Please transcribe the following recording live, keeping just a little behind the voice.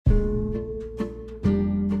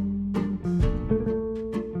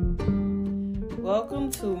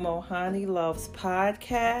Honey Loves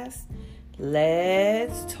podcast.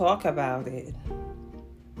 Let's talk about it.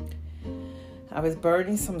 I was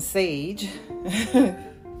burning some sage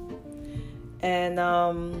and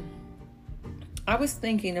I was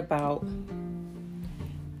thinking about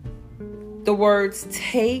the words,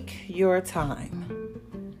 take your time.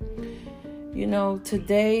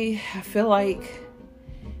 Today I feel like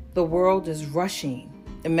the world is rushing.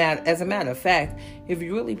 As a matter of fact, if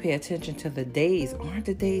you really pay attention to the days, aren't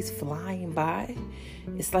the days flying by?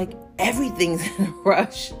 It's like everything's in a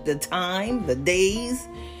rush. The time, the days,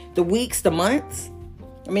 the weeks, the months.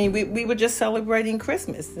 I mean, we were just celebrating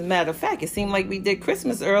Christmas. As a matter of fact, it seemed like we did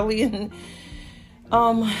Christmas early. And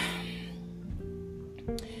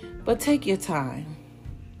but take your time.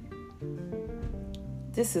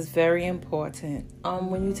 This is very important.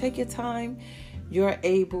 When you take your time, you're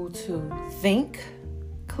able to think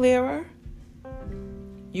clearer.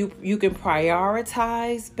 You can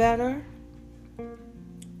prioritize better.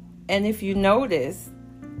 And if you notice,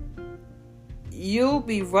 you'll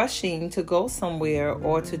be rushing to go somewhere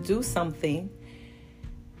or to do something,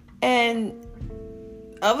 and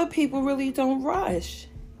other people really don't rush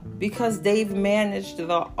because they've managed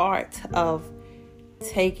the art of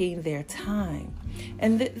taking their time.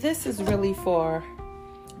 And this is really for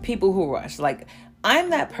people who rush. Like, I'm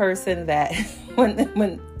that person that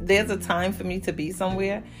when there's a time for me to be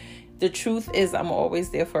somewhere, the truth is I'm always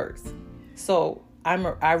there first. So I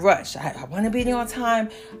rush. I want to be there on time.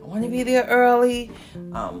 I want to be there early.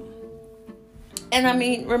 And I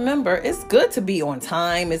mean, remember, it's good to be on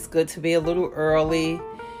time. It's good to be a little early,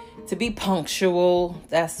 to be punctual.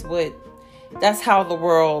 That's how the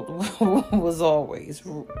world was always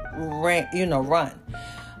run.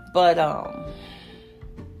 But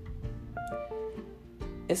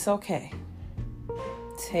it's okay.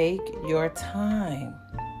 Take your time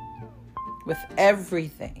with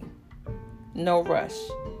everything. No rush.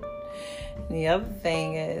 And the other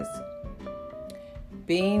thing is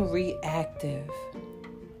being reactive.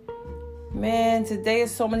 Man, today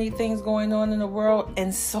is so many things going on in the world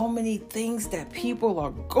and so many things that people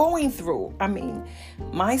are going through. I mean,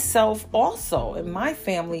 myself also and my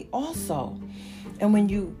family also. And when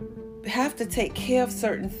you have to take care of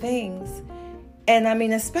certain things, and I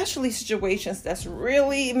mean, especially situations that's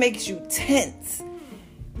really makes you tense,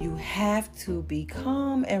 you have to be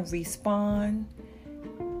calm and respond,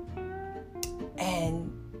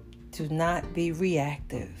 and do not be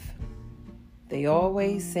reactive. They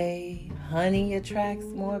always say honey attracts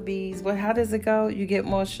more bees. Well, how does it go? You get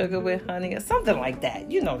more sugar with honey or something like that.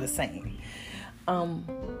 You know the saying.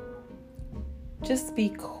 Just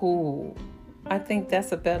be cool. I think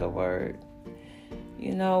that's a better word.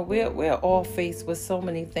 We're all faced with so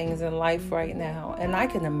many things in life right now. And I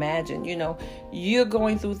can imagine, you're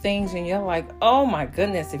going through things and you're like, oh my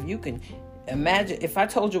goodness, if you can imagine, if I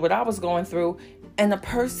told you what I was going through, and the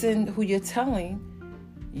person who you're telling,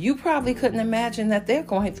 you probably couldn't imagine that they're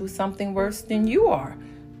going through something worse than you are,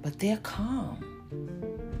 but they're calm.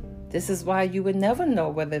 This is why you would never know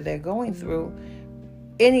whether they're going through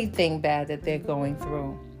anything bad that they're going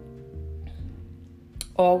through.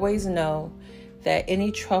 Always know that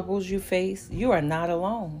any troubles you face, you are not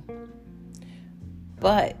alone.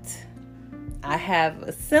 But I have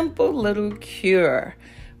a simple little cure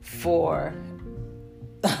for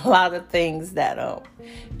a lot of things that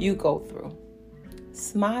you go through.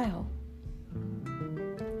 Smile.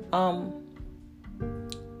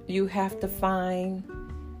 You have to find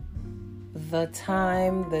the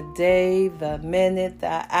time, the day, the minute,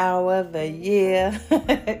 the hour, the year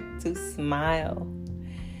to smile.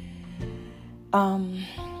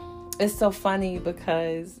 It's so funny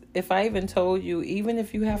because if I even told you, even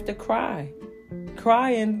if you have to cry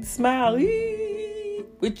and smile,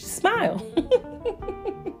 which smile.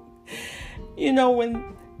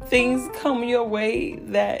 When things come your way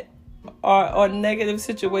that are negative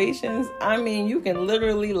situations, I mean, you can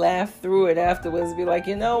literally laugh through it afterwards. Be like,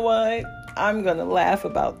 you know what? I'm going to laugh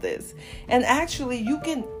about this. And actually, you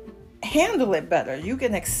can handle it better. You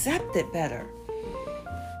can accept it better.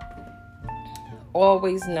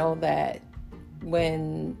 Always know that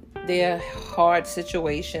when there are hard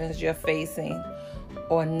situations you're facing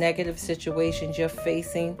or negative situations you're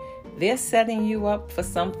facing, they're setting you up for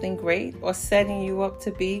something great or setting you up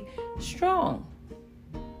to be strong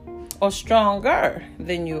or stronger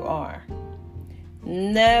than you are.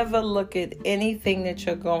 Never look at anything that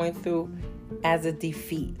you're going through as a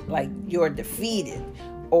defeat, like you're defeated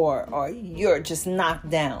or you're just knocked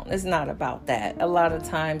down. It's not about that. A lot of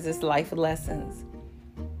times it's life lessons.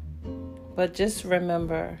 But just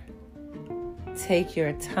remember, take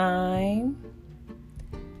your time.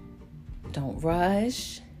 Don't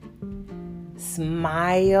rush.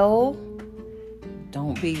 Smile.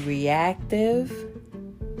 Don't be reactive.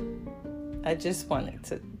 I just wanted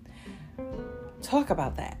to talk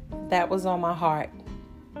about that. That was on my heart.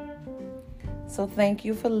 So thank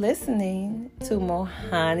you for listening to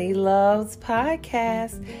Mohani Loves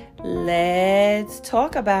Podcast. Let's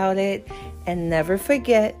talk about it. And never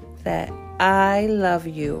forget that I love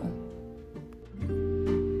you.